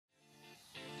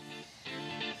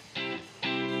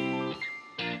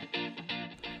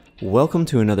Welcome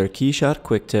to another KeyShot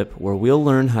Quick Tip where we'll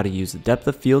learn how to use the depth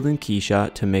of field in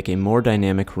KeyShot to make a more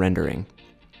dynamic rendering.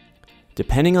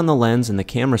 Depending on the lens and the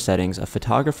camera settings, a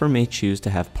photographer may choose to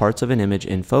have parts of an image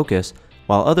in focus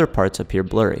while other parts appear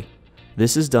blurry.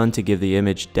 This is done to give the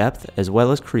image depth as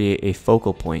well as create a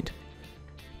focal point.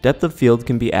 Depth of field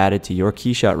can be added to your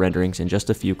KeyShot renderings in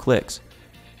just a few clicks.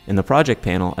 In the project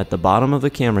panel at the bottom of the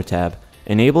camera tab,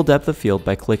 enable depth of field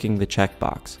by clicking the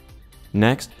checkbox.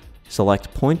 Next,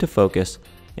 select point to focus,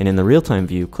 and in the real-time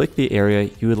view, click the area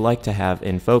you would like to have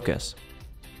in focus.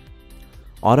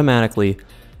 Automatically,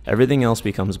 everything else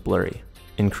becomes blurry.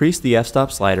 Increase the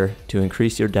f-stop slider to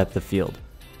increase your depth of field.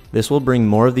 This will bring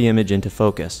more of the image into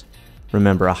focus.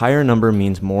 Remember, a higher number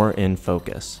means more in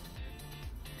focus.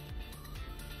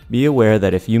 Be aware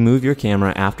that if you move your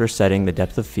camera after setting the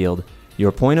depth of field,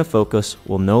 your point of focus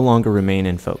will no longer remain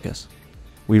in focus.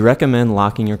 We recommend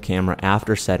locking your camera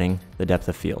after setting the depth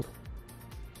of field.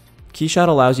 KeyShot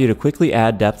allows you to quickly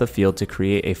add depth of field to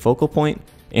create a focal point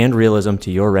and realism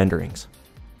to your renderings.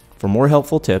 For more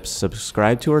helpful tips,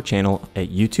 subscribe to our channel at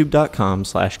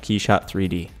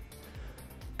youtube.com/KeyShot3D.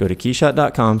 Go to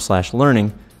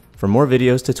keyshot.com/learning for more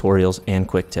videos, tutorials, and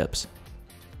quick tips.